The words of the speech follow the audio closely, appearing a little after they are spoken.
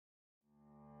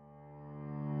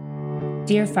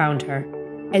Dear Founder,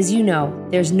 as you know,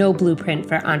 there's no blueprint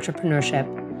for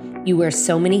entrepreneurship. You wear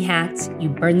so many hats, you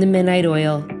burn the midnight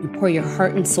oil, you pour your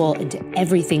heart and soul into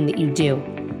everything that you do.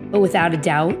 But without a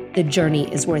doubt, the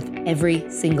journey is worth every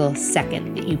single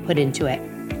second that you put into it.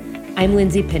 I'm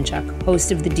Lindsay Pinchuk,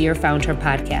 host of the Dear Founder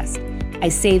podcast. I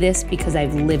say this because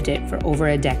I've lived it for over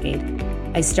a decade.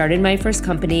 I started my first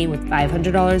company with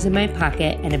 $500 in my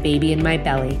pocket and a baby in my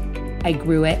belly. I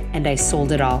grew it and I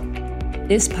sold it all.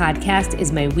 This podcast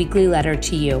is my weekly letter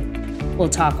to you. We'll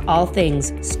talk all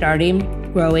things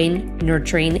starting, growing,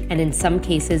 nurturing, and in some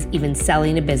cases, even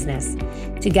selling a business.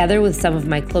 Together with some of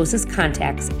my closest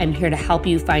contacts, I'm here to help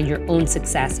you find your own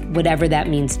success, whatever that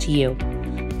means to you.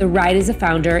 The ride as a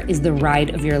founder is the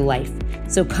ride of your life.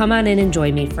 So come on in and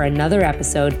join me for another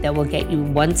episode that will get you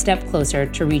one step closer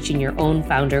to reaching your own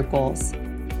founder goals.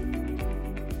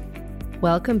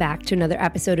 Welcome back to another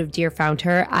episode of Dear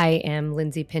Founder. I am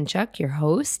Lindsay Pinchuk, your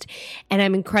host, and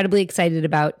I'm incredibly excited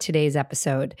about today's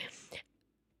episode.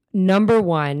 Number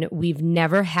one, we've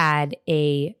never had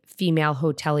a female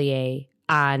hotelier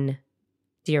on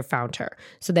Dear Founder.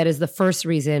 So that is the first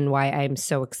reason why I'm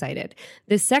so excited.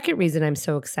 The second reason I'm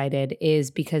so excited is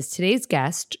because today's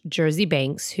guest, Jersey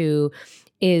Banks, who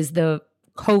is the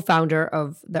co-founder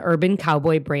of the Urban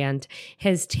Cowboy brand,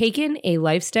 has taken a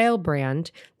lifestyle brand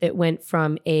that went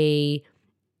from a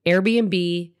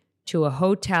Airbnb to a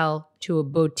hotel to a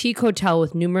boutique hotel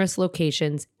with numerous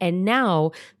locations. And now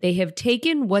they have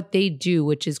taken what they do,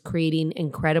 which is creating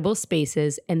incredible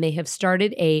spaces, and they have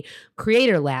started a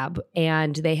creator lab,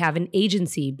 and they have an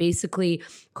agency basically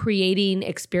creating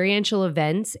experiential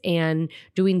events and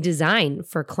doing design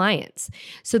for clients.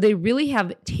 So they really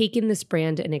have taken this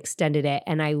brand and extended it.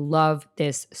 And I love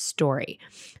this story.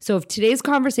 So if today's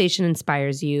conversation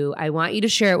inspires you, I want you to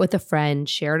share it with a friend,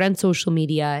 share it on social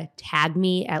media, tag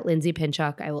me at Lindsay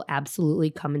Pinchuk. I will absolutely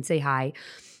come and say hi.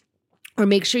 Or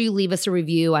make sure you leave us a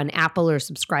review on Apple or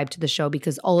subscribe to the show,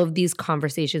 because all of these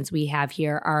conversations we have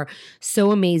here are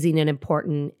so amazing and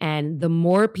important. And the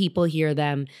more people hear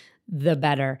them, the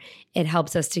better. It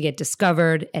helps us to get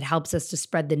discovered. It helps us to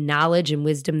spread the knowledge and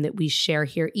wisdom that we share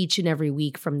here each and every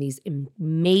week from these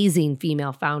amazing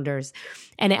female founders.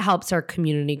 And it helps our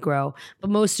community grow. But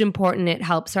most important, it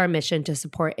helps our mission to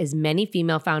support as many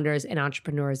female founders and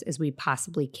entrepreneurs as we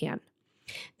possibly can.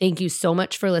 Thank you so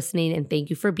much for listening, and thank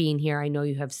you for being here. I know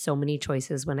you have so many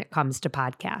choices when it comes to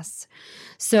podcasts.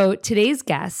 So today's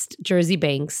guest, Jersey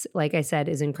Banks, like I said,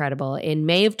 is incredible. In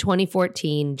May of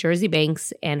 2014, Jersey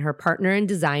Banks and her partner and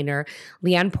designer,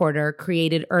 Leon Porter,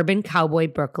 created Urban Cowboy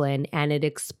Brooklyn, and it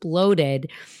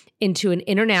exploded into an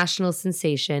international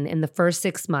sensation in the first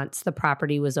 6 months the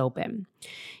property was open.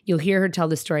 You'll hear her tell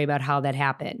the story about how that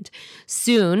happened.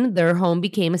 Soon, their home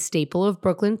became a staple of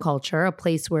Brooklyn culture, a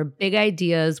place where big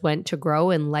ideas went to grow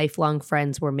and lifelong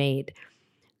friends were made.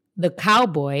 The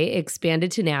Cowboy expanded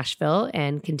to Nashville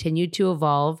and continued to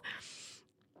evolve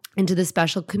into the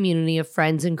special community of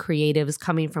friends and creatives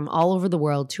coming from all over the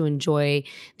world to enjoy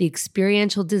the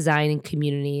experiential design and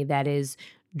community that is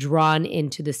drawn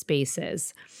into the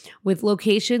spaces. With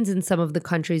locations in some of the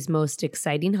country's most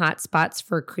exciting hotspots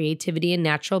for creativity and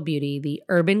natural beauty, the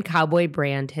Urban Cowboy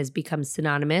brand has become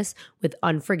synonymous with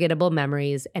unforgettable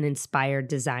memories and inspired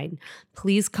design.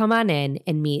 Please come on in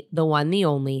and meet the one, the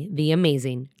only, the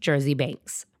amazing Jersey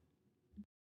Banks.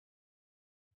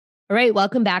 All right,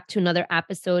 welcome back to another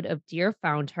episode of Dear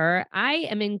Founder. I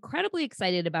am incredibly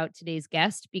excited about today's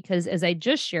guest because, as I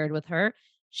just shared with her,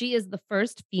 she is the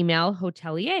first female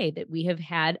hotelier that we have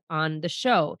had on the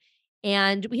show.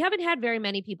 And we haven't had very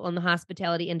many people in the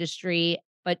hospitality industry,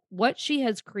 but what she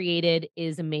has created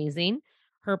is amazing.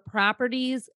 Her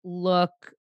properties look,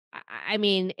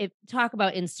 if talk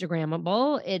about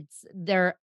Instagrammable,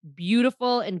 they're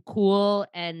beautiful and cool,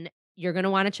 and you're going to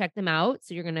want to check them out.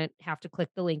 So you're going to have to click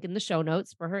the link in the show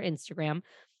notes for her Instagram.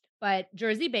 But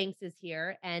Jersey Banks is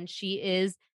here, and she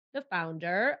is the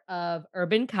founder of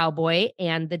Urban Cowboy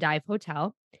and the Dive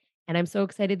Hotel. And I'm so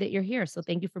excited that you're here. So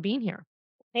thank you for being here.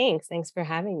 Thanks. Thanks for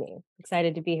having me.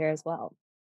 Excited to be here as well.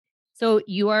 So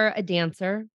you are a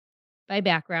dancer by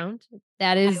background.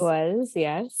 That is. I was,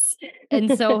 yes.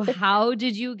 And so how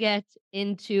did you get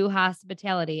into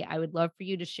hospitality? I would love for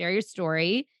you to share your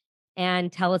story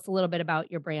and tell us a little bit about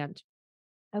your brand.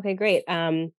 Okay, great.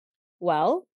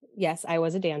 Well, yes, I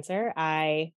was a dancer.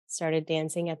 I started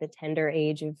dancing at the tender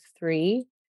age of 3,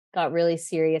 got really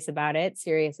serious about it,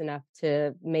 serious enough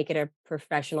to make it a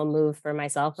professional move for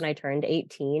myself when I turned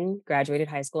 18, graduated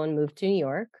high school and moved to New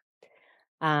York.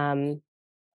 And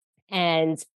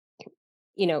I'm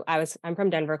from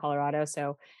Denver, Colorado.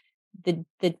 So the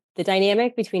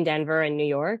dynamic between Denver and New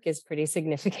York is pretty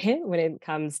significant when it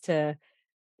comes to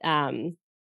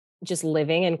just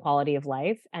living and quality of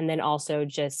life. And then also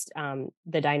just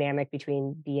the dynamic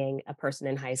between being a person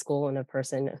in high school and a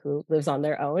person who lives on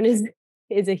their own is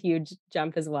a huge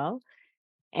jump as well.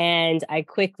 And I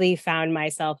quickly found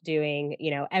myself doing,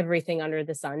 everything under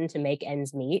the sun to make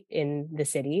ends meet in the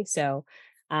city. So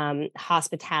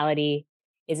hospitality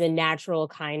is a natural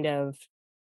kind of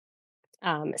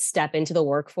step into the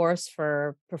workforce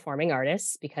for performing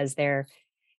artists because they're,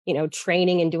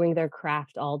 training and doing their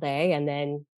craft all day. And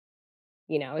then,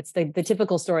 it's the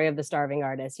typical story of the starving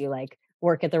artist. You like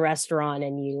work at the restaurant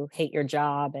and you hate your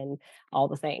job and all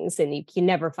the things, and you can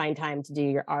never find time to do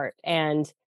your art.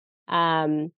 And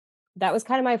that was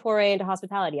kind of my foray into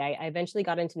hospitality. I eventually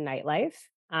got into nightlife.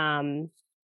 And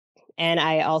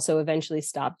I also eventually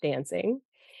stopped dancing,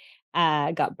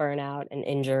 got burnout and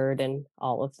injured and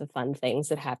all of the fun things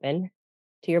that happen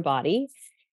to your body.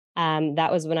 That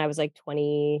was when I was like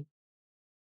 20,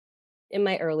 in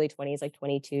my early 20s, like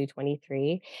 22,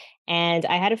 23. And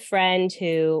I had a friend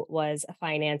who was a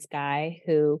finance guy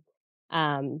who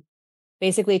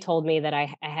basically told me that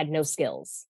I had no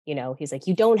skills. He's like,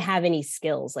 you don't have any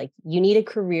skills. Like, you need a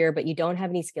career, but you don't have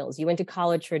any skills. You went to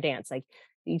college for dance. Like,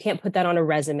 you can't put that on a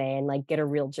resume and like get a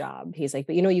real job. He's like,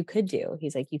 but you could do.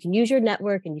 He's like, you can use your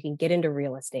network and you can get into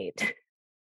real estate.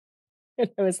 And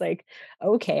I was like,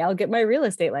 okay, I'll get my real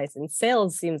estate license.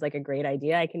 Sales seems like a great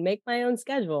idea. I can make my own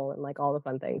schedule and like all the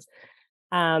fun things.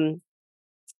 And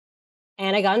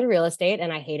I got into real estate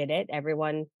and I hated it.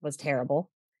 Everyone was terrible.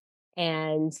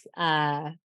 And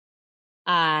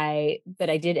but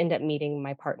I did end up meeting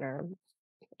my partner,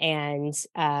 and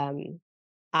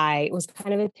I was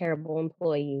kind of a terrible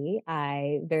employee.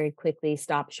 I very quickly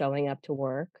stopped showing up to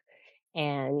work,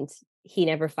 and he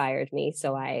never fired me.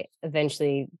 So I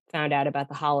eventually found out about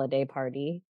the holiday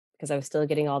party because I was still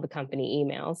getting all the company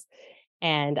emails,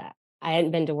 and I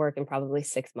hadn't been to work in probably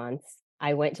 6 months.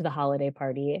 I went to the holiday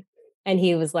party, and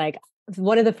he was like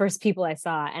one of the first people I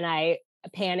saw, and I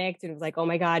panicked and was like, oh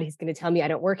my God, he's going to tell me I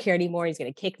don't work here anymore. He's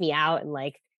going to kick me out. And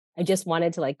like, I just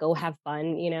wanted to like go have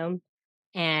fun,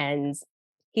 and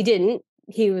he didn't.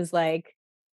 He was like,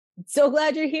 so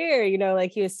glad you're here,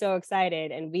 like he was so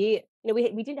excited. And we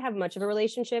didn't have much of a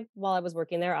relationship while I was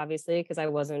working there, obviously, because I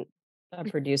wasn't a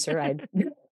producer. I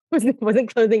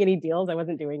wasn't closing any deals. I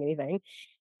wasn't doing anything.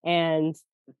 And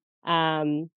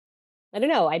I don't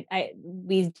know.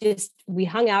 We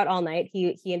hung out all night.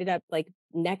 He ended up like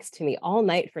next to me all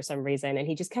night for some reason, and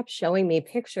he just kept showing me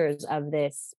pictures of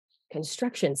this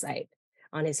construction site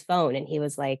on his phone. And he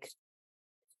was like,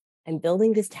 I'm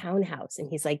building this townhouse, and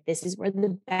he's like, this is where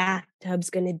the bathtub's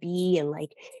gonna be, and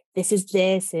like this is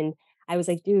this. And I was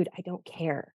like, dude, I don't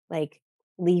care. Like,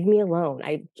 leave me alone.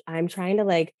 I'm trying to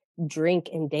like drink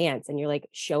and dance, and you're like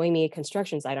showing me a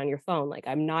construction site on your phone. Like,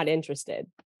 I'm not interested.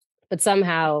 But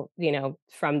somehow,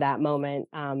 from that moment,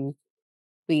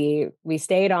 we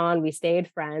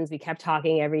stayed friends, we kept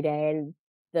talking every day. And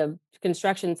the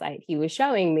construction site he was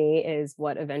showing me is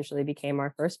what eventually became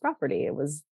our first property. It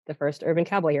was the first Urban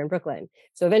Cowboy here in Brooklyn.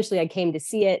 So eventually I came to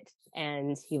see it,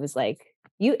 and he was like,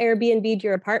 you Airbnb'd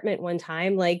your apartment one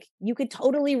time, like you could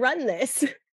totally run this.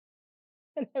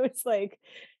 And I was like,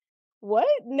 what?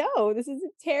 No, this is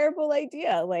a terrible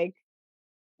idea. Like,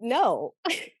 no.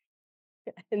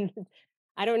 And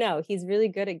I don't know. He's really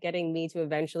good at getting me to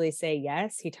eventually say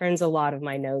yes. He turns a lot of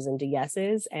my no's into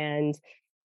yeses. And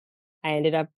I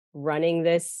ended up running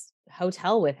this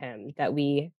hotel with him that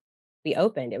we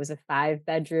opened. It was a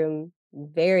 5-bedroom,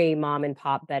 very mom and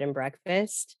pop bed and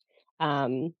breakfast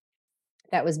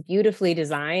that was beautifully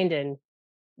designed, and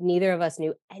neither of us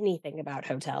knew anything about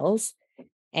hotels.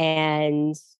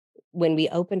 And when we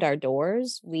opened our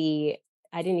doors, I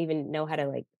didn't even know how to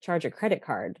like charge a credit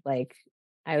card. Like,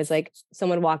 I was like,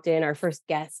 someone walked in, our first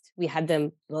guest, we had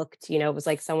them booked, it was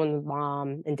like someone's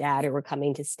mom and dad who were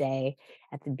coming to stay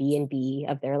at the B&B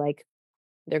of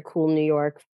their cool New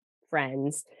York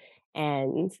friends.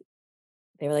 And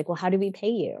they were like, well, how do we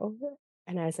pay you?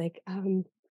 And I was like,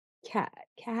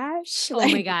 cash. Oh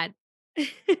my God.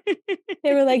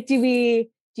 They were like, do you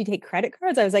take credit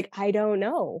cards? I was like, I don't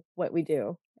know what we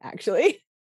do, actually.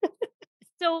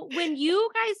 So when you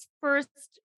guys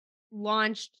first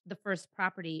launched the first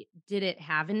property, did it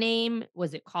have a name?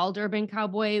 Was it called Urban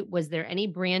Cowboy? Was there any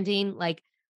branding? Like,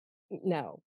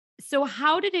 No. so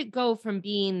how did it go from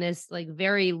being this like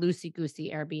very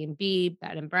loosey-goosey Airbnb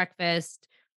bed and breakfast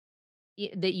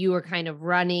that you were kind of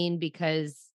running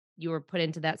because you were put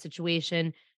into that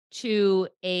situation to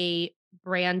a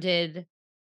branded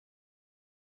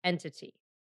entity?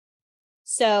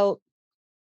 So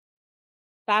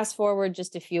fast forward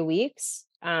just a few weeks.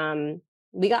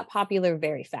 we got popular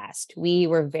very fast. We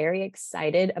were very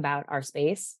excited about our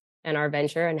space and our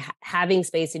venture, and having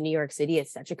space in New York City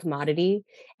is such a commodity,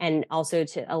 and also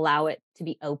to allow it to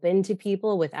be open to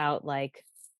people without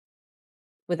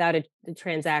a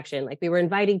transaction. Like, we were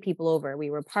inviting people over,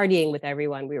 we were partying with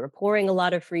everyone, we were pouring a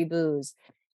lot of free booze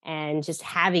and just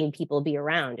having people be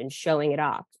around and showing it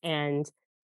off. And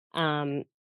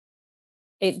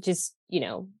it just,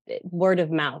 word of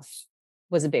mouth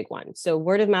was a big one. So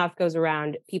word of mouth goes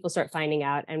around, people start finding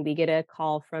out, and we get a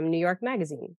call from New York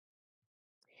Magazine.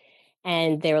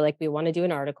 And they were like, we want to do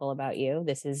an article about you.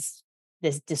 This is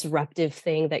this disruptive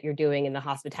thing that you're doing in the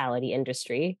hospitality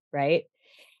industry, right?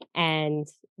 And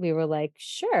we were like,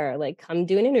 sure, like, come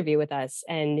do an interview with us.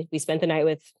 And we spent the night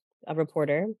with a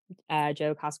reporter,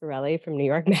 Joe Coscarelli from New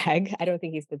York Mag. I don't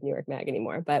think he's with New York Mag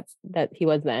anymore, but that he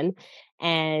was then.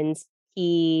 And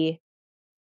he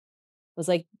was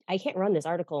like, I can't run this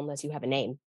article unless you have a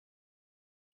name.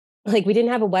 Like, we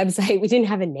didn't have a website, we didn't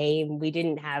have a name, we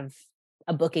didn't have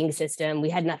a booking system,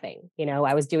 we had nothing.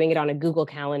 I was doing it on a Google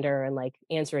Calendar and like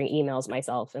answering emails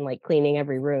myself and like cleaning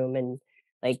every room, and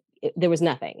like there was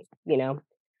nothing.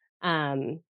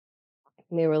 And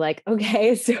they were like,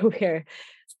 okay, so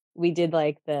we did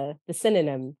like the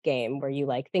synonym game, where you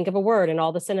like think of a word and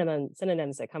all the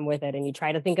synonyms that come with it, and you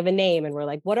try to think of a name, and we're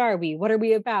like, what are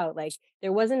we about? Like,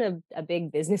 there wasn't a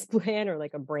big business plan or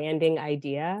like a branding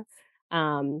idea.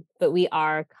 But we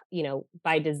are,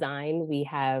 by design, we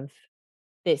have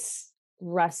this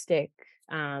rustic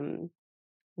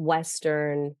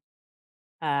Western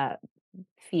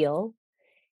feel.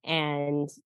 And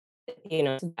we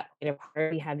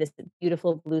have this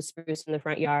beautiful blue spruce in the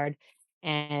front yard,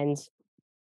 and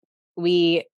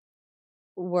we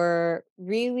were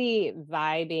really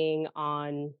vibing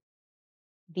on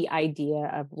the idea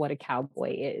of what a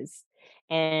cowboy is.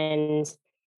 And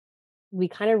we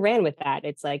kind of ran with that.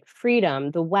 It's like freedom,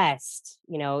 the West,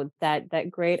 that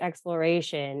great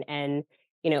exploration. And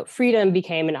freedom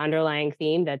became an underlying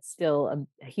theme that's still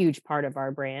a huge part of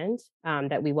our brand,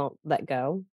 that we won't let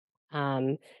go.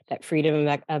 That freedom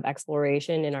of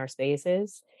exploration in our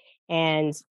spaces.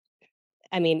 And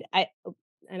I mean, I'm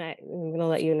going to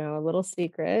let you know a little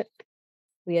secret.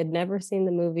 We had never seen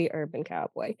the movie Urban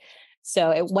Cowboy,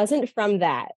 so it wasn't from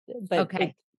that. But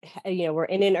Okay. We're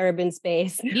in an urban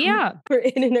space. Yeah. We're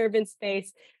in an urban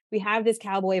space. We have this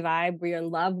cowboy vibe. We're in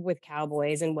love with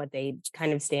cowboys and what they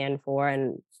kind of stand for,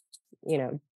 and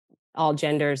all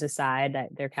genders aside,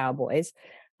 that they're cowboys.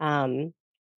 And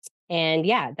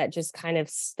yeah, that just kind of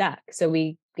stuck. So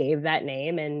we gave that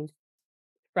name, and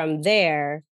from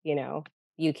there,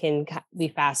 we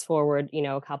fast forward,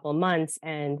 a couple months,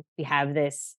 and you have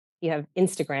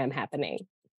Instagram happening.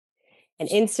 And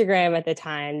Instagram at the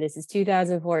time, this is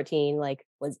 2014, like,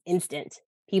 was instant.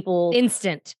 People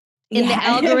instant. And the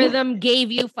algorithm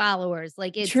gave you followers.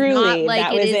 Like, it's truly, not like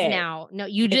that it was is it. now. No,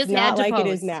 you just it's had not to like post. It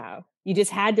is now. You just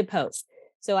had to post.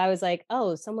 So I was like,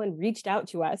 oh, someone reached out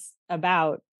to us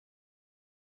about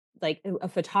like a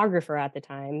photographer at the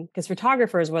time, because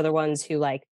photographers were the ones who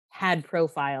like had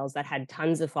profiles that had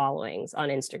tons of followings on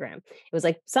Instagram. It was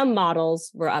like some models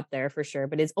were up there for sure,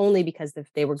 but it's only because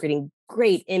they were getting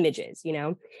great images,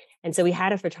 And so we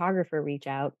had a photographer reach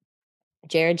out,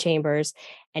 Jared Chambers,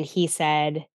 and he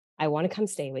said, I want to come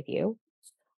stay with you.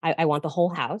 I want the whole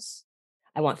house.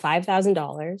 I want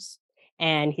 $5,000.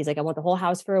 And he's like, I want the whole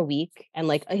house for a week. And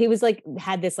like, he was like,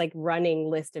 had this like running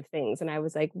list of things. And I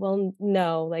was like, well,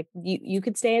 no, like you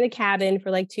could stay in a cabin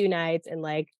for like 2 nights and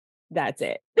like, that's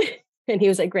it. And he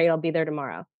was like, great, I'll be there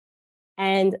tomorrow.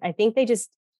 And I think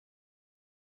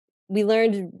we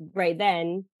learned right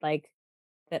then, like,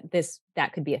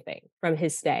 that could be a thing from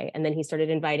his stay. And then he started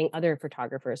inviting other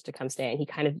photographers to come stay. And he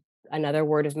kind of, another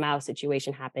word of mouth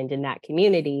situation happened in that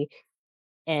community.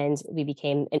 And we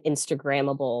became an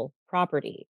Instagrammable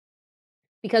property,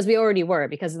 because we already were,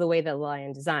 because of the way that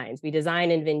Lion designs. We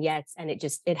design in vignettes, and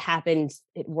it happened.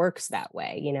 It works that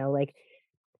way, like,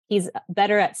 he's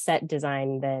better at set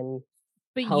design than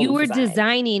But home you were design.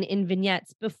 designing in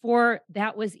vignettes before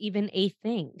that was even a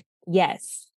thing.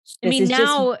 Yes. I mean,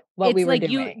 now what we it's were like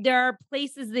doing. there are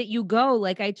places that you go.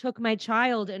 Like, I took my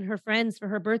child and her friends for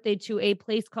her birthday to a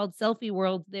place called Selfie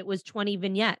World that was 20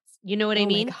 vignettes. You know what I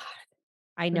mean? My God.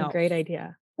 I know. Great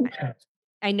idea.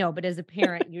 I know, but as a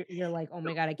parent, you're like, oh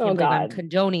my God, I Oh can't believe I'm God.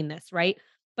 condoning this, right?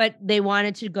 But they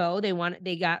wanted to go.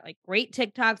 They got like great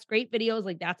TikToks, great videos.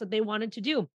 Like, that's what they wanted to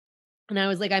do. And I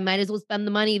was like, I might as well spend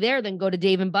the money there than go to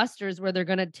Dave and Buster's, where they're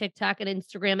going to TikTok and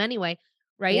Instagram anyway.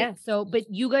 Right. Yeah. So, but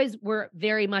you guys were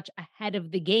very much ahead of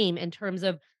the game in terms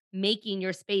of making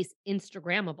your space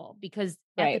Instagrammable, because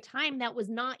at the time that was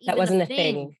not even That wasn't a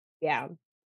thing. Yeah.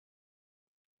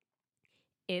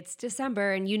 It's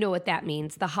December, and you know what that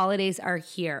means. The holidays are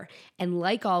here. And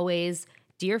like always,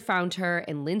 dear Found Her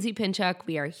and Lindsay Pinchuk,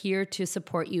 we are here to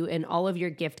support you in all of your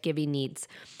gift giving needs.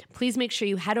 Please make sure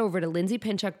you head over to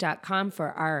lindsaypinchuk.com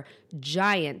for our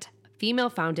giant female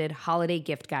founded holiday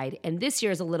gift guide. And this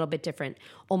year is a little bit different.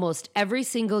 Almost every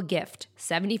single gift,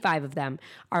 75 of them,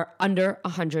 are under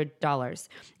 $100.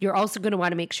 You're also going to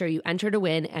want to make sure you enter to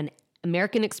win an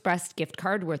American Express gift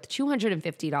card worth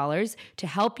 $250 to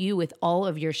help you with all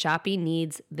of your shopping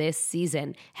needs this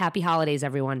season. Happy holidays,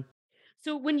 everyone.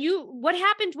 So what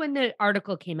happened when the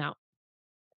article came out?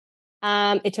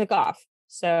 It took off.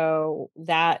 So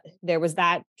that there was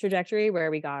that trajectory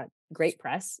where we got great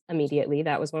press immediately.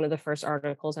 That was one of the first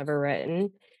articles ever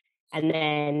written. And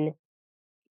then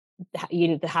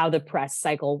how the press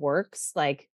cycle works,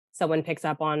 like someone picks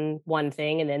up on one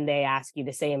thing and then they ask you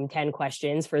the same 10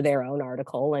 questions for their own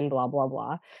article and blah, blah,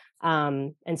 blah.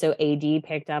 And so AD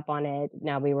picked up on it.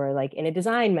 Now we were like in a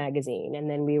design magazine, and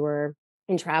then we were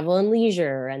in Travel and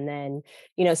Leisure. And then,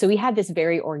 so we had this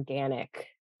very organic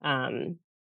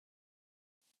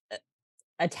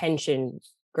attention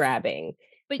grabbing.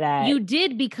 But you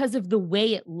did because of the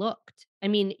way it looked. I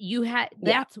mean, you had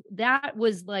that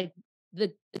was like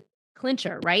the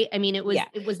clincher, right? I mean, it was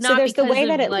not. So there's the way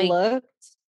that it looked,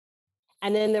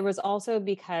 and then there was also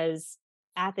because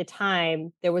at the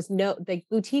time there was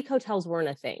boutique hotels weren't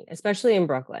a thing, especially in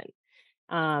Brooklyn.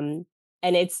 And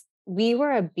we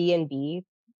were a B&B,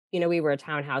 we were a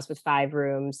townhouse with 5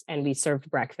 rooms, and we served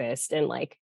breakfast, and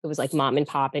it was like mom and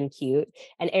pop and cute.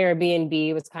 And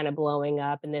Airbnb was kind of blowing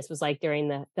up, and this was like during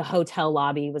the hotel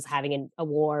lobby was having a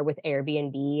war with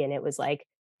Airbnb, and it was like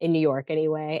in New York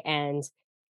anyway, and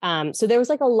so there was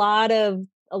like a lot of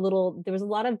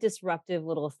disruptive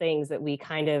little things that we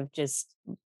kind of just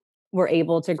were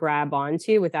able to grab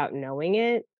onto without knowing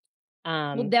it.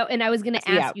 And I was going to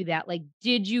ask you that, like,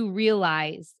 did you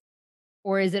realize,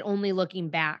 or is it only looking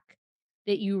back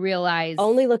that you realize?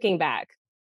 Only looking back.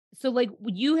 So like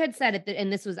you had said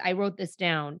and I wrote this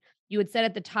down. You had said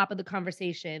at the top of the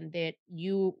conversation that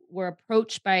you were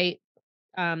approached by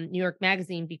New York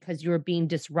Magazine because you were being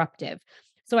disruptive.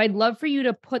 So I'd love for you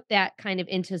to put that kind of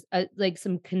into like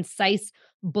some concise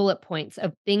bullet points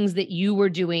of things that you were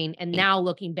doing, and now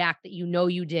looking back that you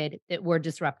did that were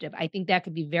disruptive. I think that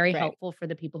could be very helpful for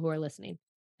the people who are listening.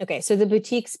 Okay, so the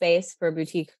boutique space for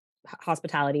boutique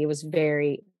hospitality was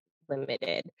very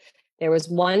limited. There was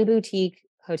one boutique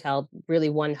hotel, really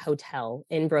one hotel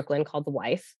in Brooklyn called The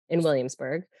Wife in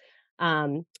Williamsburg,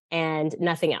 and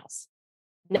nothing else.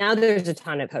 Now there's a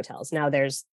ton of hotels. Now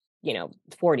there's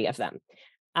 40 of them.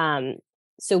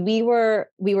 So we were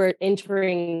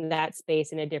entering that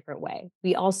space in a different way.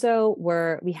 We also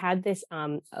we had this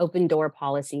open door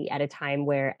policy at a time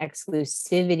where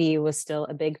exclusivity was still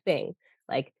a big thing,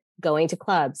 like going to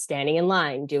clubs, standing in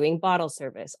line, doing bottle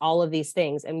service, all of these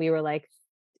things. And we were like,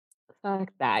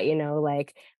 fuck that,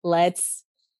 like let's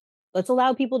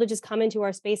allow people to just come into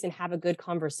our space and have a good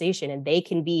conversation, and they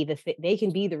can be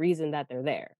the reason that they're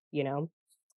there,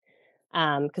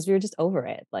 because we were just over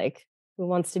it. Like, who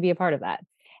wants to be a part of that?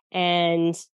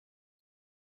 And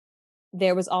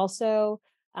there was also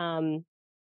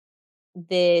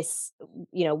this,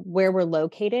 where we're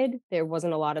located, there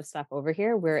wasn't a lot of stuff over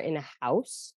here. We're in a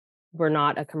house. We're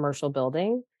not a commercial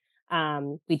building.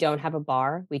 We don't have a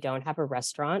bar. We don't have a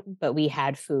restaurant, but we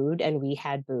had food and we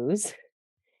had booze.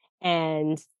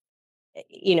 And,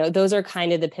 those are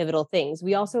kind of the pivotal things.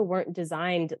 We also weren't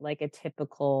designed like a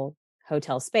typical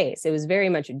hotel space. It was very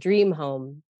much a dream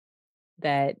home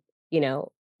that,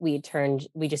 we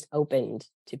just opened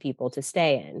to people to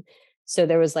stay in. So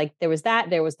there was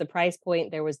the price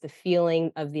point, there was the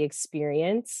feeling of the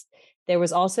experience. There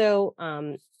was also,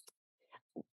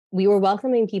 we were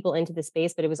welcoming people into the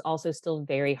space, but it was also still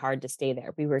very hard to stay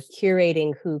there. We were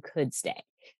curating who could stay.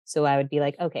 So I would be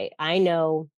like, okay, I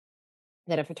know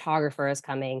that a photographer is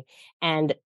coming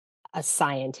and a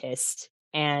scientist,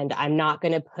 and I'm not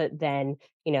going to put then,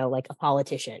 like a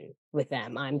politician with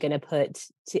them. I'm going to put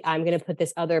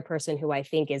this other person who I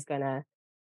think is going to,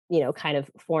 kind of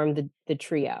form the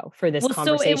trio for this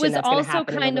conversation. So it was that's also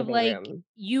kind of like room.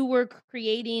 You were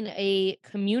creating a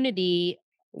community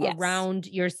around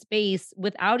your space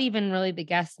without even really the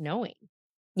guests knowing.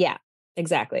 Yeah,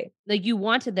 exactly. Like you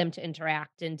wanted them to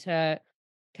interact and to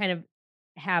kind of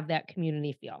have that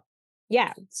community feel.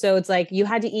 Yeah. So it's like you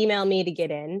had to email me to get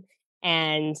in,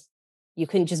 and you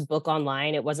couldn't just book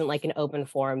online. It wasn't like an open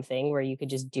forum thing where you could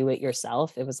just do it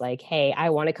yourself. It was like, hey,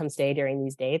 I want to come stay during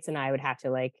these dates. And I would have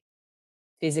to like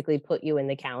physically put you in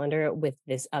the calendar with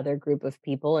this other group of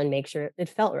people and make sure it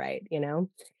felt right,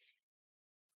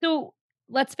 So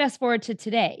let's fast forward to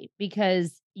today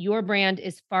because your brand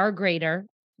is far greater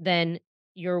than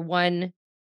your one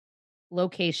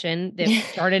location that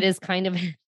started as kind of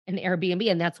an Airbnb,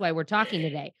 and that's why we're talking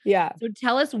today. Yeah. So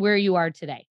tell us where you are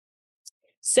today.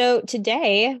 So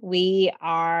today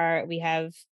our we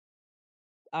have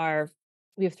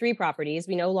three properties.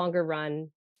 We no longer run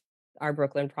our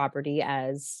Brooklyn property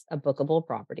as a bookable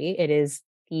property. It is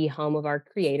the home of our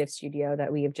creative studio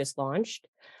that we have just launched.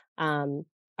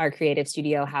 Our creative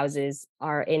studio houses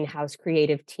our in-house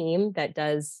creative team that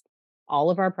does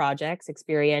all of our projects,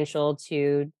 experiential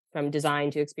to from design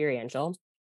to experiential.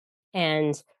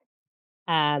 And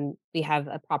we have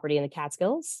a property in the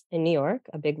Catskills in New York,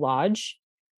 a big lodge,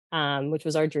 which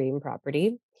was our dream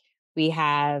property. We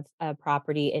have a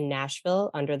property in Nashville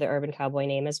under the Urban Cowboy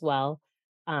name as well.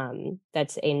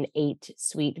 That's an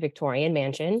 8-suite Victorian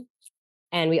mansion.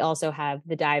 And we also have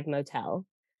the Dive Motel,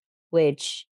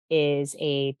 which is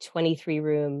a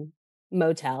 23-room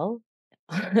motel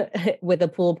with a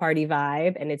pool party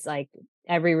vibe. And it's like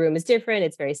every room is different.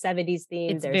 It's very 70s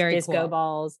themed. It's There's very disco cool.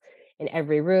 balls in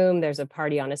every room. There's a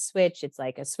party on a switch. It's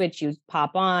like a switch you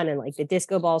pop on and like the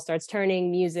disco ball starts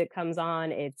turning, music comes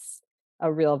on. It's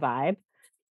a real vibe.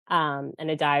 And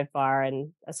a dive bar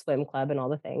and a swim club and all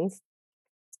the things.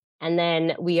 And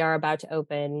then we are about to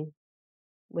open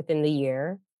within the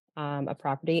year a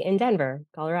property in Denver,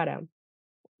 Colorado.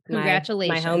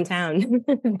 Congratulations. My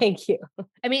hometown. Thank you.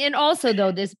 I mean, and also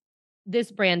though,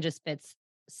 this brand just fits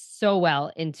so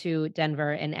well into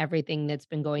Denver and everything that's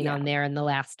been going on there in the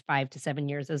last 5 to 7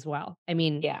 years as well. I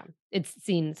mean, Yeah. it's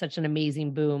seen such an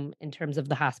amazing boom in terms of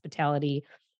the hospitality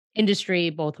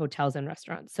industry, both hotels and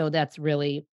restaurants. So that's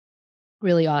really,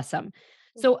 really awesome.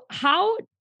 So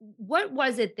what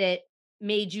was it that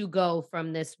made you go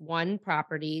from this one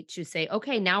property to say,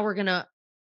 okay, now we're going to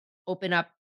open up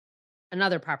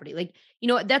another property? Like,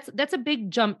 that's a big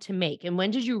jump to make. And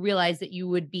when did you realize that you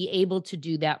would be able to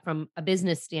do that from a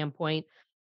business standpoint,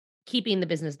 keeping the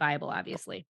business viable,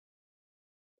 obviously?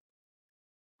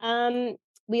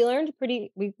 We learned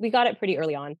we got it pretty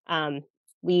early on.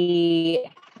 We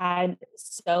had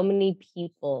so many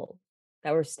people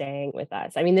that were staying with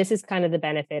us. I mean, this is kind of the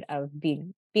benefit of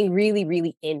being really,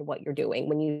 really in what you're doing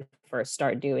when you first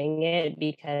start doing it,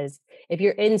 because if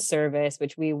you're in service,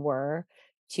 which we were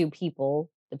to people,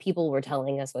 the people were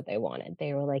telling us what they wanted.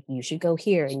 They were like, you should go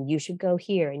here and you should go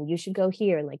here and you should go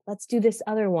here. And like, let's do this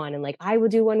other one. And like, I will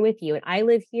do one with you. And I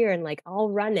live here and like, I'll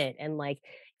run it. And like,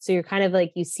 so you're kind of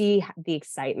like, you see the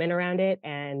excitement around it.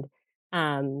 And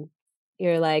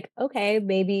you're like, okay,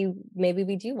 maybe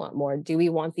we do want more. Do we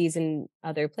want these in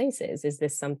other places? Is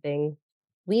this something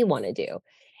we want to do?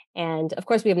 And of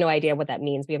course, we have no idea what that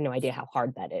means. We have no idea how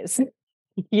hard that is.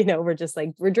 We're just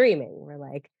like, we're dreaming. We're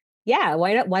like, yeah,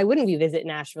 why not? Why wouldn't we visit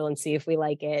Nashville and see if we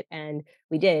like it? And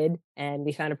we did. And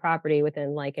we found a property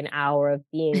within like an hour of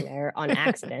being there on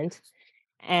accident.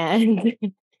 And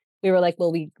we were like,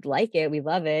 well, we like it. We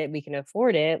love it. We can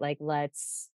afford it. Like,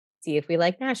 let's see if we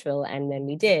like Nashville. And then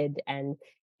we did. And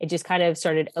it just kind of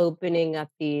started opening up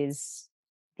these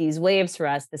waves for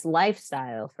us, this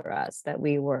lifestyle for us that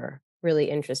we were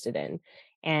really interested in.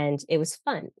 And it was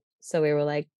fun. So we were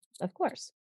like, of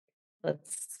course,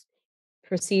 let's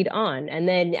proceed on. And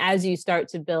then as you start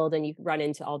to build and you run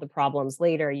into all the problems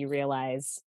later, you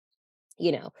realize,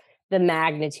 the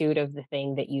magnitude of the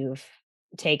thing that you've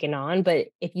taken on. But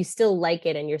if you still like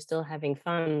it and you're still having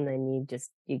fun, then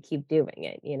you keep doing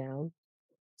it.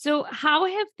 So, how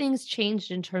have things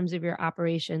changed in terms of your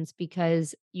operations?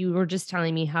 Because you were just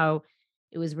telling me how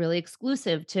it was really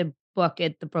exclusive to book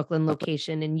at the Brooklyn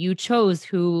location and you chose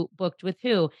who booked with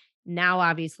who. Now,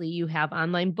 obviously, you have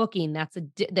online booking.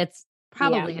 That's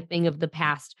probably a thing of the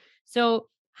past. So,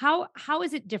 how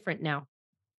is it different now?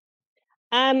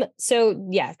 So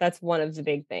yes, that's one of the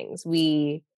big things.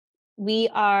 We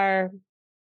are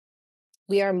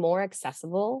more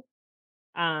accessible,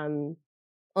 only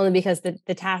because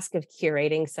the task of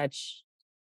curating such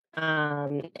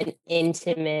an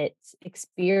intimate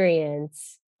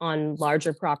experience on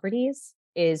larger properties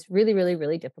is really, really,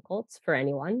 really difficult for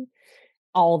anyone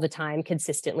all the time,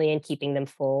 consistently, and keeping them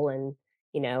full, and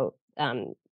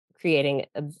creating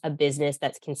a business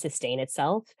that can sustain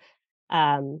itself.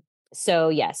 So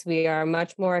yes, we are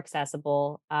much more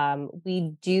accessible.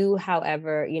 We do,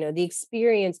 however, the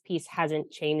experience piece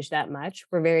hasn't changed that much.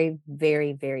 We're very,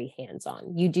 very, very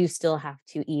hands-on. You do still have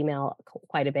to email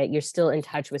quite a bit. You're still in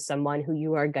touch with someone who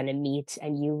you are going to meet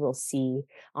and you will see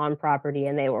on property,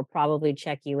 and they will probably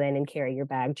check you in and carry your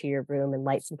bag to your room and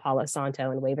light some Palo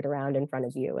Santo and wave it around in front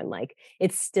of you. And like,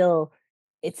 it's still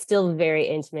very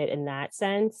intimate in that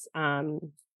sense.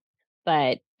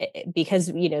 But because,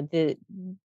 the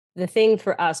thing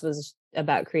for us was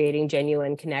about creating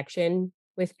genuine connection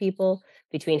with people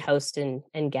between host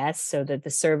and guests so that the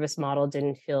service model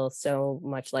didn't feel so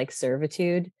much like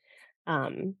servitude.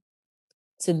 Um,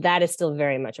 so that is still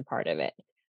very much a part of it.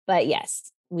 But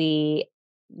yes, we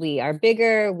are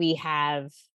bigger. We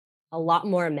have a lot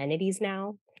more amenities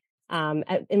now.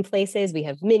 In places we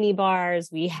have mini bars.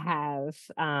 We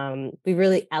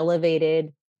really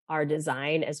elevated our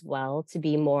design as well to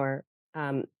be more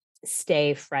um,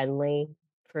 stay friendly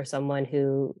for someone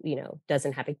who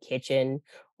doesn't have a kitchen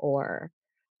or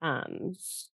um,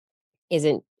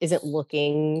 isn't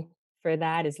looking for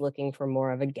that, is looking for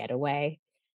more of a getaway.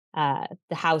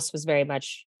 The house was very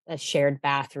much a shared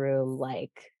bathroom,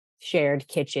 like shared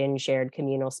kitchen, shared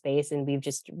communal space, and we've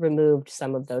just removed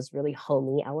some of those really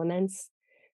homey elements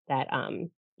that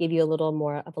give you a little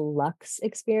more of a luxe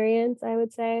experience, I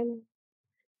would say.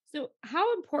 So,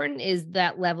 how important is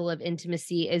that level of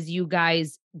intimacy as you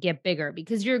guys get bigger?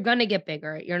 Because you're going to get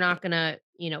bigger. You're not going to,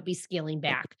 be scaling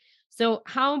back. So,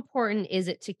 how important is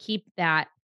it to keep that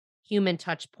human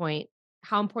touch point?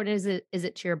 How important is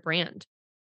it to your brand?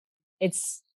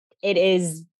 It's it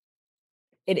is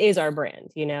it is our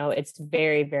brand, it's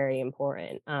very, very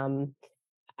important.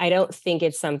 I don't think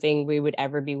it's something we would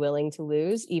ever be willing to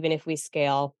lose, even if we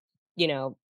scale, you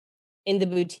know, in the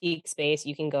boutique space,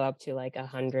 you can go up to like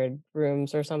 100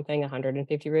 rooms or something,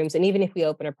 150 rooms. And even if we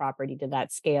open a property to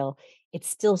that scale, it's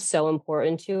still so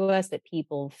important to us that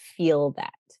people feel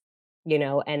that,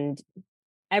 and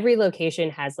every location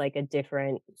has like a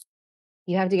different,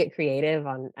 you have to get creative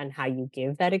on how you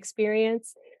give that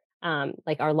experience.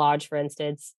 Like our lodge, for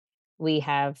instance, we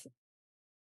have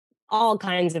all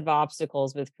kinds of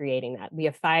obstacles with creating that. We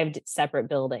have five separate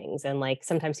buildings, and like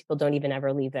sometimes people don't even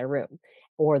ever leave their room,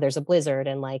 or there's a blizzard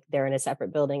and like they're in a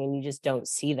separate building and you just don't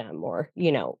see them, or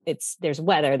there's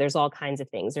weather, there's all kinds of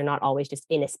things. They're not always just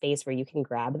in a space where you can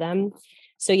grab them.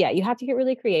 So yeah, you have to get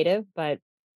really creative, but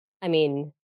I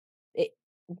mean, it,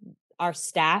 our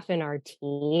staff and our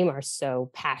team are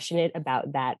so passionate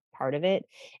about that part of it,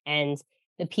 and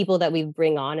the people that we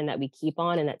bring on and that we keep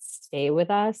on and that stay with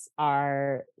us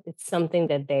it's something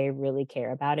that they really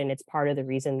care about, and it's part of the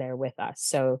reason they're with us.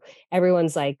 So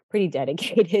everyone's like pretty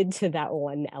dedicated to that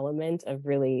one element of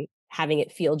really having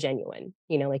it feel genuine,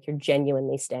 like you're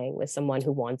genuinely staying with someone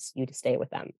who wants you to stay with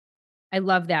them. I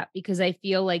love that because I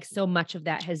feel like so much of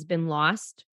that has been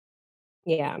lost,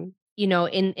 Yeah,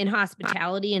 in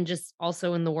hospitality and just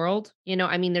also in the world.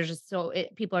 I mean, there's just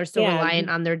people are so yeah, reliant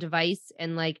on their device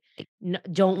and like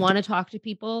don't want to talk to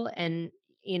people and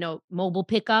mobile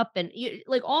pickup and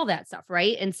like all that stuff,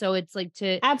 right? And so it's like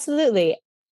to, absolutely.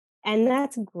 And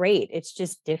that's great. It's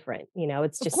just different,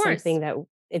 it's of just course, something that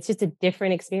it's just a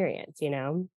different experience.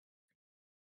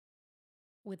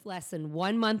 with less than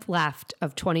 1 month left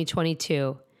of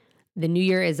 2022, the new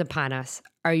year is upon us.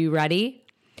 Are you ready?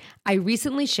 I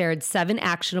recently shared 7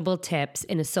 actionable tips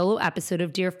in a solo episode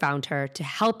of Dear Founder to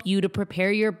help you to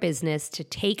prepare your business to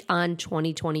take on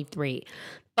 2023.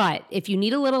 But if you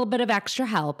need a little bit of extra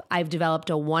help, I've developed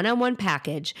a one-on-one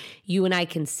package. You and I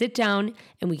can sit down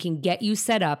and we can get you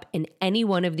set up in any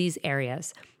one of these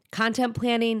areas: content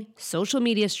planning, social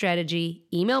media strategy,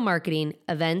 email marketing,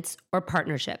 events, or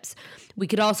partnerships. We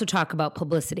could also talk about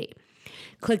publicity.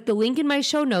 Click the link in my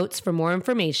show notes for more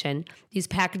information. These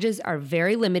packages are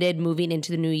very limited moving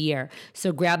into the new year,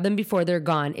 so grab them before they're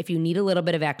gone if you need a little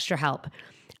bit of extra help.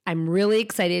 I'm really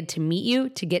excited to meet you,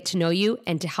 to get to know you,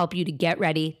 and to help you to get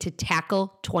ready to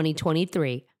tackle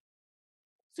 2023.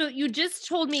 So you just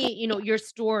told me, your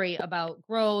story about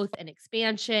growth and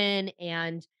expansion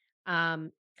and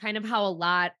kind of how a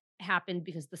lot happened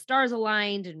because the stars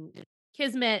aligned and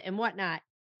kismet and whatnot.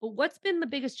 But what's been the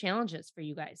biggest challenges for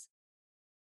you guys?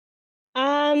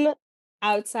 Um,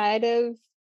 Outside of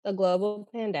the global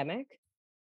pandemic,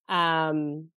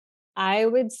 um, I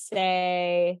would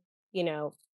say, you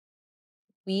know,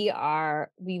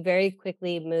 we very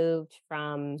quickly moved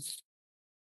from,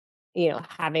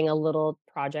 having a little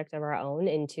project of our own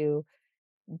into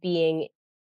being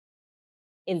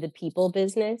in the people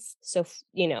business. So,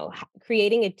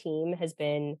 creating a team has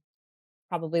been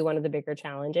probably one of the bigger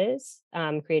challenges.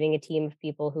 Creating a team of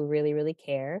people who really, really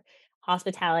care.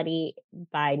 Hospitality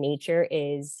by nature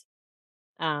is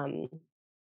um,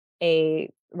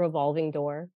 a revolving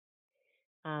door.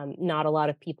 Not a lot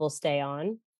of people stay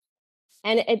on,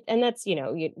 and that's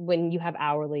when you have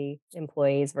hourly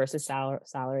employees versus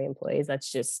salary employees,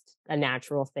 that's just a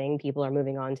natural thing. People are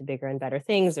moving on to bigger and better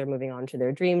things. They're moving on to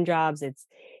their dream jobs.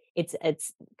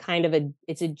 it's kind of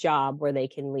it's a job where they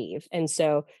can leave. And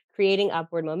so creating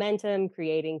upward momentum,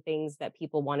 creating things that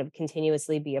people want to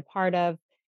continuously be a part of,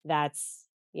 that's,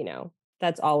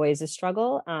 that's always a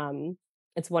struggle.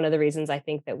 It's one of the reasons I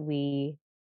think that we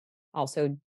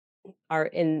also are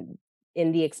in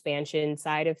the expansion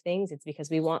side of things. It's because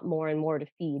we want more and more to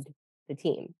feed the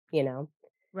team.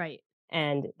 Right.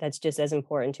 And that's just as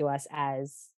important to us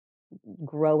as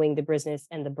growing the business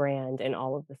and the brand and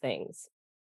all of the things.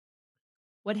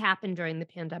 What happened during the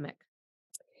pandemic?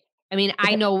 I mean,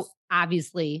 I know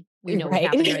obviously we know what Right.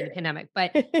 happened during the pandemic,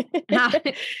 but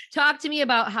talk to me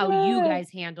about how you guys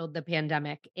handled the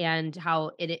pandemic and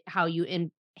how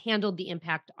you handled the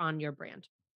impact on your brand.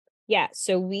 Yeah,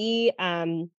 so we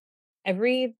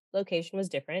every location was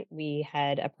different. We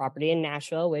had a property in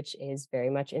Nashville, which is very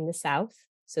much in the South.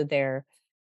 So their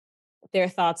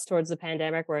thoughts towards the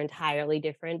pandemic were entirely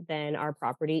different than our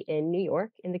property in New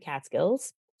York in the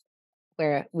Catskills,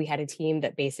 where we had a team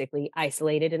that basically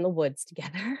isolated in the woods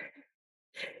together.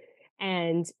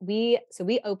 And we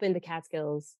opened the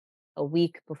Catskills a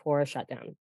week before a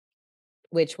shutdown,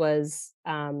 which was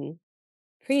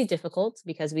pretty difficult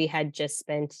because we had just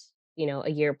spent,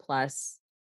 a year plus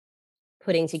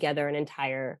putting together an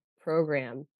entire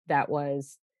program that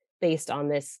was based on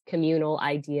this communal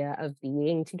idea of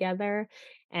being together.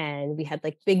 And we had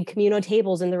like big communal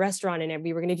tables in the restaurant, and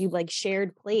we were going to do like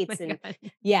shared plates. Oh my God.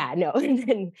 Yeah, no. And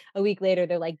then a week later,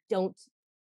 they're like, don't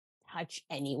touch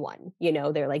anyone.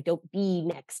 They're like, don't be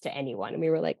next to anyone. And we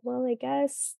were like, well, I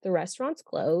guess the restaurant's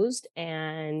closed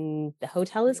and the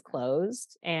hotel is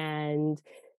closed. And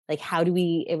like, how do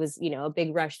we, it was, a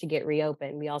big rush to get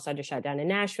reopened. We also had to shut down in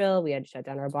Nashville. We had to shut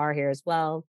down our bar here as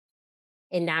well.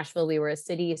 In Nashville, we were a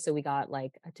city. So we got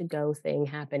like a to-go thing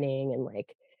happening, and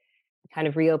like kind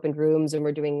of reopened rooms, and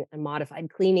we're doing a modified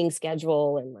cleaning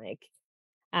schedule. And like,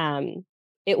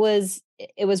 it was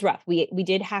rough. We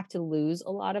did have to lose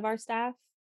a lot of our staff,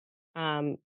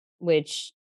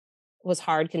 which was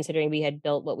hard considering we had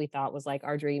built what we thought was like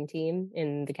our dream team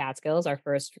in the Catskills, our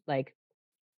first like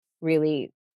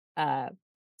really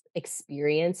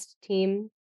experienced team.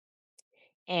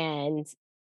 And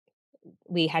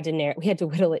we had to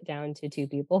whittle it down to 2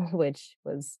 people, which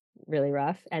was really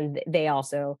rough. And they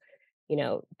also,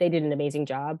 they did an amazing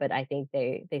job, but I think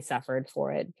they suffered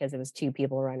for it because it was 2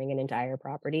 people running an entire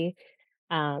property.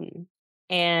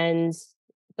 And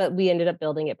but we ended up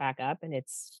building it back up, and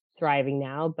it's thriving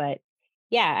now. But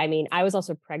yeah, I mean, I was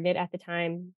also pregnant at the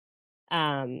time.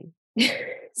 Um,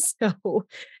 so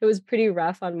it was pretty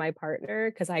rough on my partner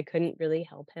because I couldn't really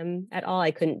help him at all.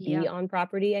 I couldn't be Yeah. on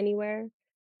property anywhere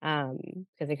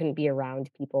because I couldn't be around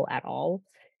people at all.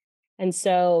 And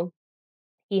so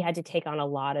he had to take on a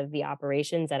lot of the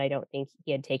operations that I don't think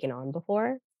he had taken on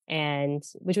before, and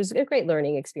which was a great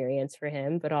learning experience for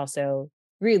him, but also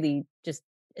really just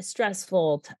a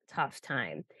stressful, tough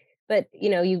time. But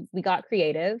we got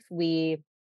creative. We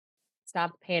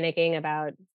stopped panicking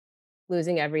about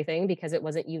losing everything because it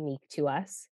wasn't unique to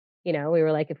us. We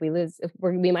were like,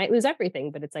 we might lose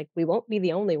everything, but it's like we won't be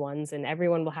the only ones, and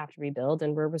everyone will have to rebuild.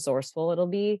 And we're resourceful.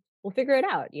 We'll figure it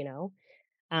out.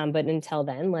 But until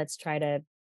then, let's try to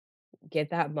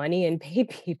get that money and pay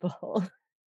people.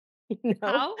 you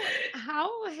know?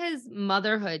 How has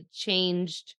motherhood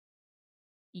changed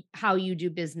how you do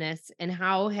business, and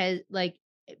how has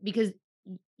because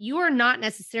you are not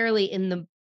necessarily in the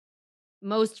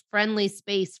most friendly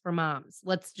space for moms.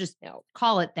 Let's just No.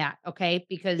 call it that, okay?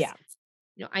 Because Yeah.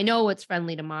 I know what's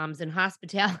friendly to moms, and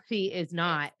hospitality is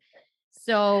not.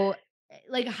 So,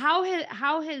 like, how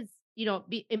has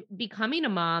becoming a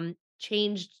mom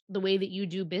changed the way that you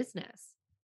do business?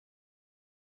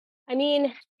 I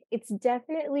mean, it's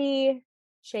definitely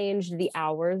changed the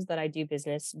hours that I do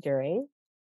business during.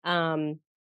 Um,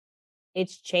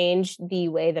 it's changed the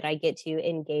way that I get to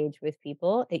engage with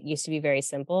people. It used to be very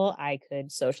simple. I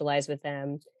could socialize with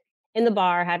them in the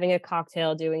bar, having a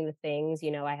cocktail, doing the things.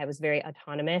 I was very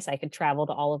autonomous. I could travel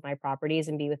to all of my properties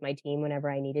and be with my team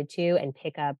whenever I needed to, and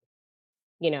pick up,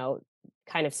 you know,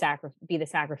 kind of be the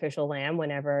sacrificial lamb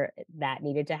whenever that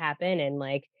needed to happen. And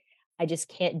like, I just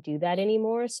can't do that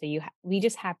anymore. So we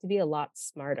just have to be a lot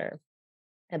smarter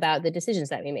about the decisions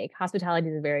that we make. Hospitality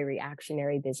is a very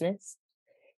reactionary business.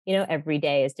 Every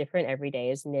day is different. Every day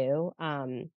is new.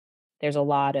 There's a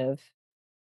lot of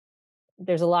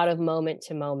moment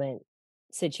to moment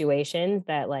situations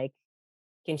that like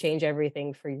can change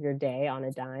everything for your day on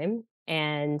a dime.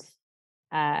 And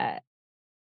uh,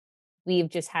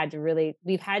 we've had to really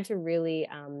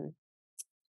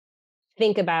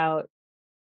think about,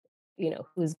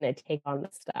 who's going to take on the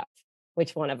stuff,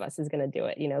 which one of us is going to do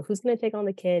it, who's going to take on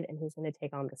the kid and who's going to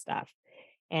take on the stuff.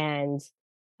 And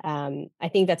I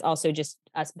think that's also just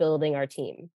us building our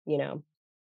team,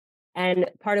 and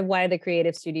part of why the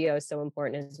creative studio is so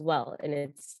important as well. And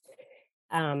it's,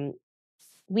 um,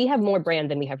 we have more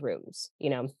brand than we have rooms.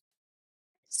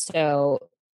 So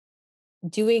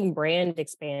doing brand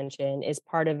expansion is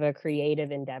part of a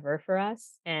creative endeavor for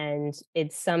us. And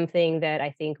it's something that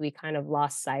I think we kind of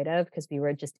lost sight of because we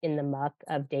were just in the muck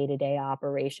of day to day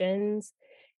operations.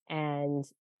 And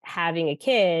having a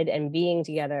kid and being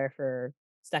together for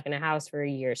stuck in a house for a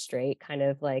year straight kind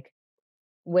of like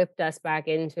whipped us back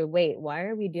into, wait, why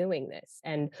are we doing this?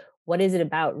 And what is it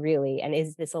about really? And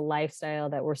is this a lifestyle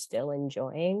that we're still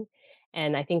enjoying?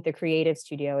 And I think the creative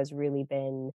studio has really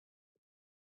been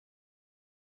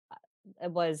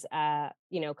was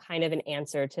kind of an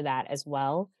answer to that as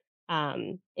well.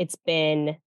 It's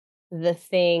been the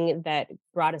thing that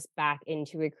brought us back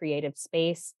into a creative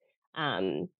space.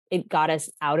 It got us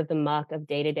out of the muck of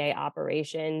day-to-day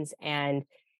operations and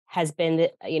has been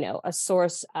a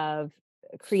source of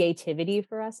creativity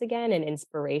for us again and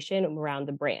inspiration around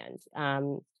the brand.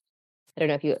 I don't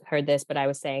know if you heard this, but I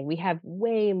was saying we have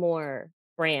way more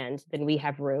brand than we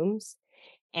have rooms,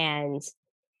 and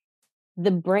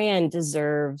the brand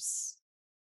deserves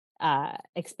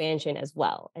expansion as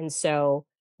well. And so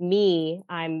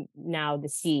I'm now the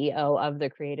CEO of the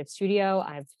creative studio.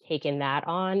 I've taken that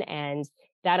on, and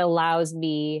that allows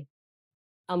me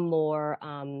a more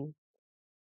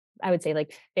I would say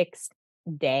like fixed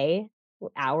day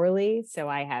hourly. So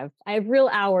I have real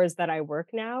hours that I work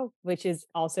now, which is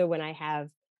also when I have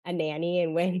a nanny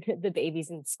and when the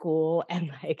baby's in school,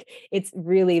 and like it's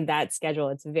really that schedule.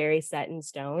 It's very set in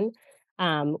stone.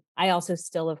 I also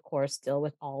still, of course, deal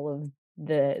with all of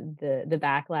the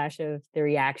backlash of the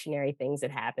reactionary things that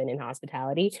happen in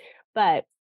hospitality, but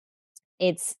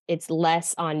it's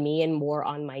less on me and more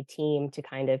on my team to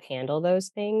kind of handle those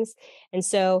things. And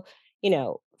so,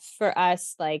 for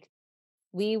us, like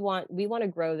we want to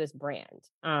grow this brand.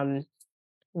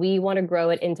 We want to grow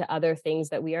it into other things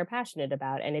that we are passionate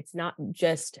about, and it's not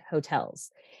just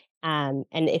hotels. And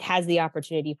it has the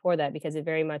opportunity for that because it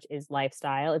very much is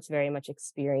lifestyle. It's very much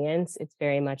experience. It's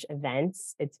very much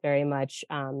events. It's very much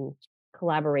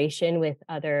collaboration with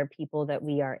other people that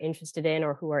we are interested in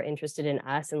or who are interested in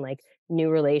us, and like new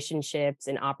relationships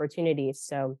and opportunities.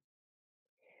 So,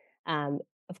 um,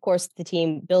 of course, the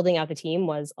team building out the team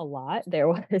was a lot. There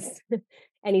was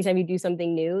anytime you do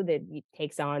something new that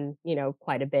takes on,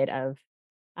 quite a bit of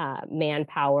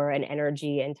manpower and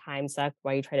energy and time suck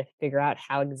while you try to figure out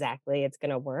how exactly it's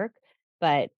going to work.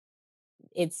 But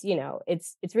it's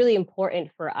really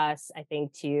important for us, I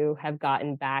think, to have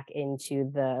gotten back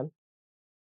into the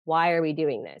why are we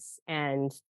doing this,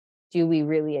 and do we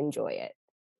really enjoy it?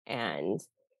 And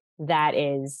that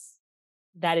is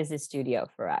the studio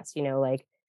for us. Like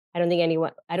I don't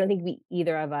think we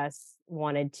either of us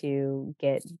wanted to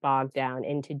get bogged down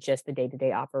into just the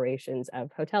day-to-day operations of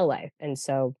hotel life. And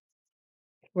so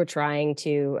we're trying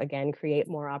to again create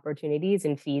more opportunities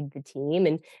and feed the team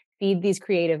and feed these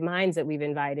creative minds that we've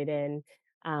invited in,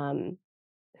 um,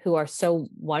 who are so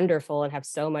wonderful and have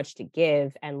so much to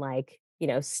give, and like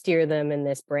steer them in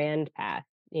this brand path.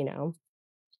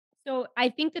 So I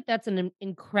think that that's an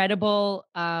incredible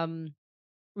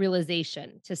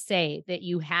realization to say that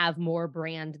you have more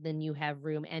brand than you have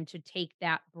room, and to take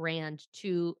that brand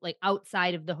to like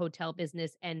outside of the hotel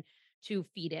business and to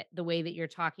feed it the way that you're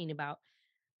talking about.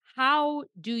 How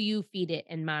do you feed it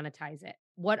and monetize it?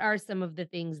 What are some of the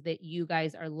things that you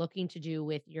guys are looking to do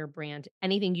with your brand?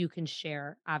 Anything you can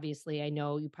share? Obviously, I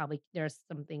know there's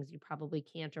some things you probably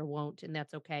can't or won't, and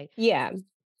that's okay. Yeah.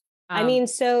 I Um, mean,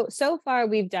 so far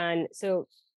we've done so,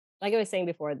 like I was saying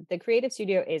before, the creative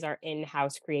studio is our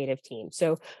in-house creative team.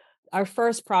 So our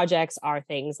first projects are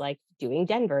things like doing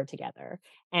Denver together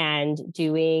and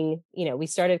doing, we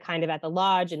started kind of at the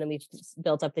lodge, and then we've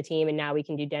built up the team, and now we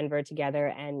can do Denver together.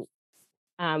 And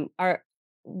our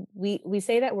we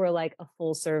say that we're like a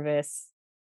full service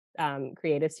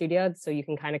creative studio, so you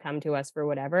can kind of come to us for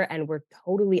whatever, and we're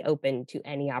totally open to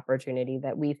any opportunity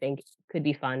that we think could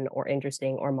be fun or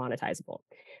interesting or monetizable.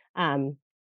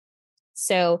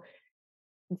 So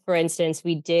for instance,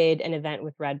 we did an event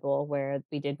with Red Bull where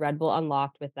we did Red Bull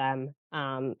Unlocked with them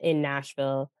in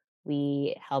Nashville.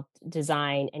 We helped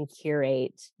design and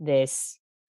curate this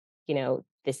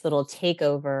little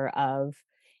takeover of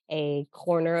a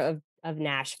corner of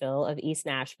Nashville, of East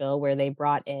Nashville, where they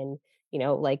brought in,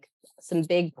 like some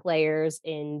big players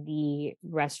in the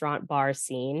restaurant bar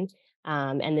scene,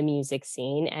 and the music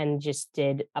scene, and just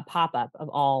did a pop-up of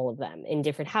all of them in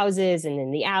different houses and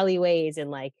in the alleyways,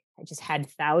 and like I just had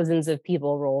thousands of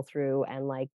people roll through, and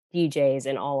like DJs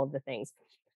and all of the things.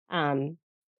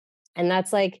 And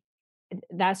that's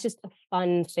just a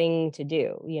fun thing to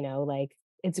do, like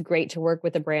it's great to work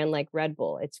with a brand like Red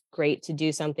Bull. It's great to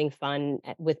do something fun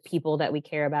with people that we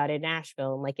care about in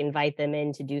Nashville and like invite them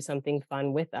in to do something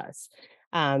fun with us.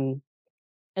 And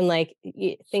like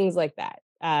things like that.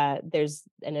 There's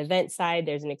an event side,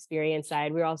 there's an experience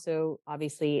side. We're also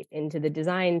obviously into the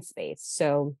design space.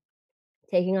 So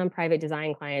taking on private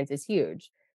design clients is huge.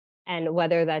 And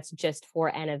whether that's just for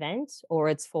an event or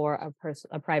it's for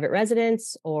a private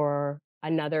residence or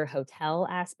another hotel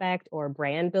aspect or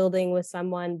brand building with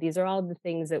someone, these are all the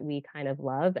things that we kind of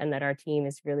love and that our team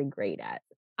is really great at.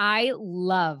 I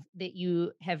love that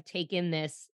you have taken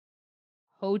this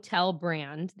hotel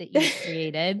brand that you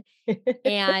created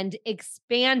and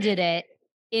expanded it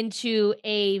into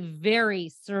a very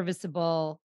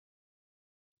serviceable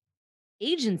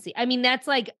agency. I mean, that's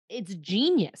like, it's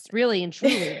genius, really and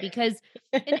truly, because,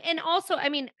 and also, I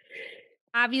mean,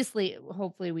 obviously,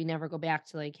 hopefully we never go back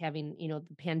to like having,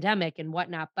 the pandemic and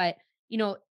whatnot. But,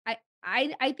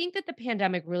 I think that the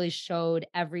pandemic really showed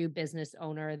every business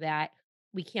owner that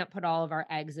we can't put all of our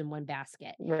eggs in one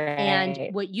basket. And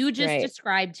Right. what you just Right.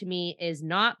 described to me is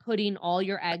not putting all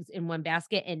your eggs in one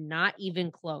basket and not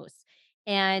even close.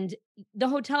 And the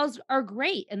hotels are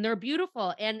great and they're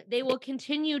beautiful and they will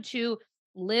continue to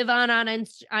live on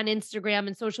Instagram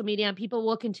and social media, and people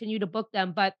will continue to book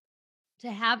them. But to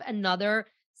have another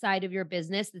side of your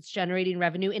business that's generating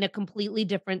revenue in a completely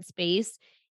different space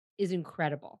is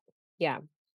incredible. Yeah.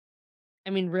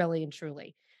 I mean, really and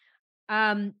truly.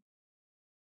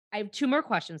 I have 2 more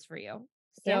questions for you.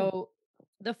 So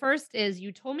the first is,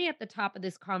 you told me at the top of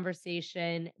this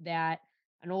conversation that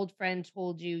an old friend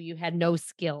told you you had no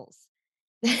skills.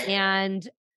 And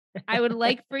I would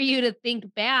like for you to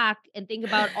think back and think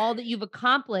about all that you've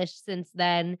accomplished since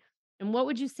then. And what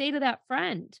would you say to that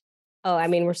friend? Oh, I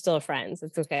mean, we're still friends.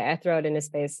 It's okay. I throw it in his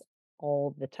face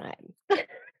all the time.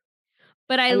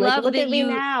 But I I'm like, love look that at me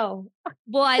now.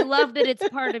 well, I love that it's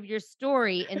part of your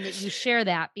story and that you share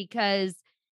that, because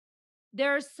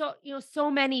there are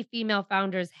so many female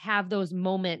founders have those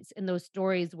moments in those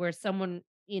stories where someone,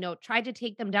 tried to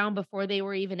take them down before they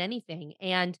were even anything.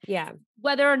 And Yeah.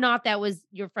 whether or not that was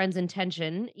your friend's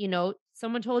intention,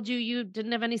 someone told you you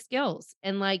didn't have any skills.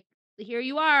 And like, here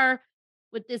you are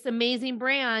with this amazing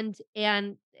brand,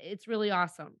 and it's really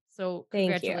awesome. So Thank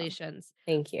you. congratulations.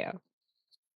 Thank you.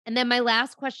 And then my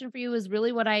last question for you is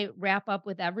really what I wrap up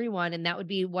with everyone. And that would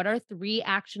be, what are 3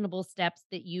 actionable steps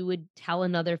that you would tell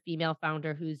another female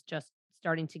founder who's just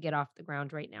starting to get off the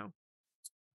ground right now?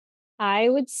 I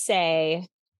would say,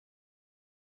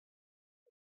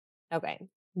 okay,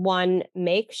 1,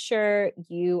 make sure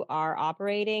you are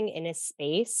operating in a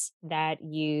space that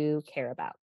you care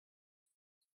about.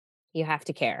 You have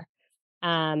to care.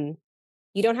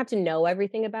 You don't have to know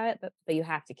everything about it, but you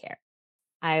have to care.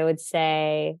 I would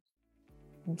say,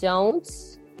 don't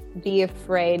be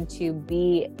afraid to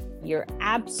be your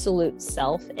absolute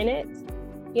self in it.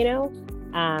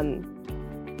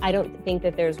 I don't think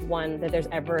that there's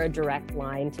ever a direct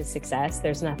line to success.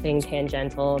 There's nothing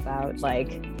tangential about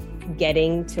like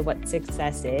getting to what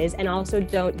success is. And also,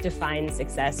 don't define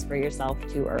success for yourself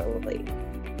too early.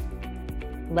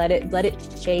 Let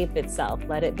it shape itself.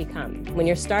 Let it become. When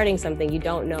you're starting something, you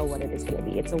don't know what it is going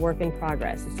to be. It's a work in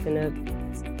progress. It's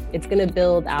going to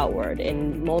build outward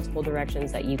in multiple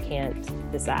directions that you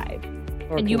can't decide.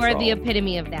 And you are the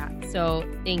epitome of that. So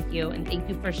thank you. And thank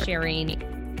you for sharing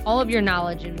all of your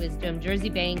knowledge and wisdom. Jersey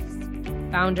Banks,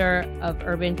 founder of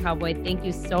Urban Cowboy, thank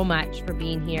you so much for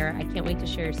being here. I can't wait to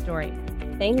share your story.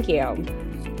 Thank you.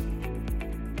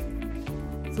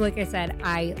 So like I said,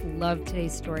 I love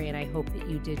today's story and I hope that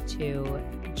you did too.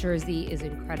 Jersey is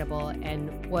incredible,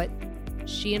 and what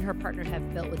she and her partner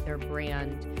have built with their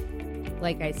brand,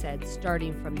 like I said,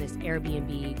 starting from this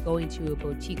Airbnb, going to a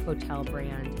boutique hotel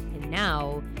brand, and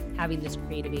now having this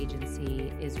creative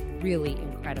agency is really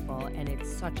incredible. And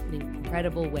it's such an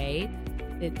incredible way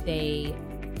that they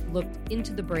looked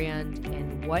into the brand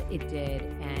and what it did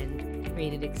and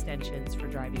created extensions for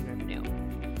driving revenue.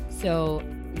 So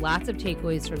lots of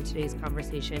takeaways from today's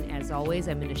conversation. As always,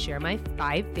 I'm going to share my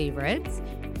 5 favorites.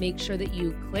 Make sure that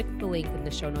you click the link in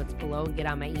the show notes below and get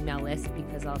on my email list,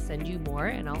 because I'll send you more,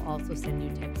 and I'll also send you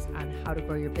tips on how to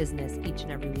grow your business each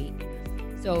and every week.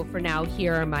 So for now,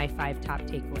 here are my 5 top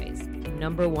takeaways.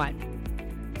 Number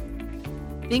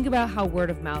 1, think about how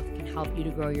word of mouth can help you to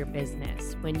grow your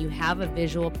business. When you have a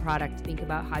visual product, think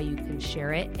about how you can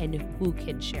share it and who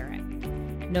can share it.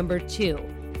 Number 2,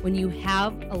 when you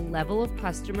have a level of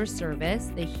customer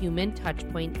service, the human touch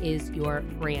point is your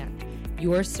brand.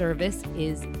 Your service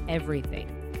is everything.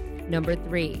 Number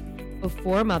 3,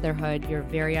 Before motherhood, you're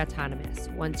very autonomous.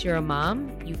 Once you're a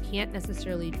mom, you can't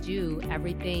necessarily do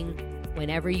everything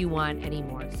whenever you want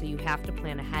anymore. So you have to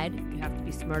plan ahead. You have to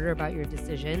be smarter about your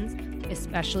decisions,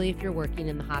 especially if you're working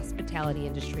in the hospitality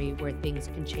industry where things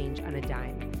can change on a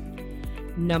dime.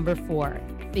 Number 4,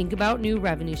 think about new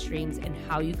revenue streams and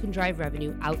how you can drive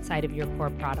revenue outside of your core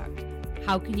product.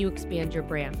 How can you expand your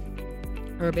brand?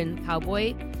 Urban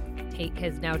Cowboy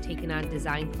has now taken on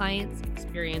design clients,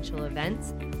 experiential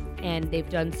events, and they've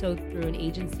done so through an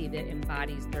agency that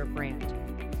embodies their brand.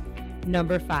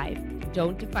 Number 5,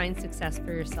 don't define success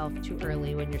for yourself too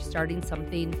early when you're starting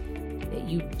something that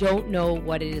you don't know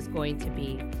what it is going to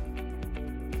be.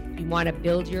 You want to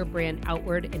build your brand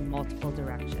outward in multiple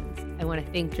directions. I want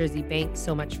to thank Jersey Bank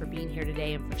so much for being here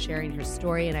today and for sharing her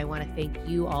story, and I want to thank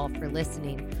you all for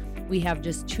listening. We have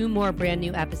just 2 more brand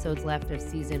new episodes left of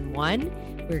season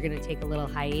 1. We're going to take a little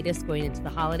hiatus going into the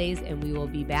holidays, and we will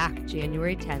be back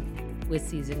January 10th with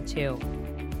season 2.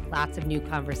 Lots of new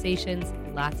conversations,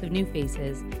 lots of new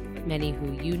faces, many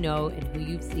who you know and who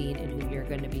you've seen and who you're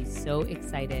going to be so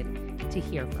excited to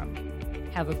hear from.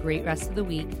 Have a great rest of the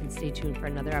week and stay tuned for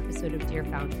another episode of Dear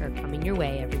Founder coming your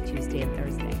way every Tuesday and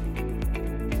Thursday.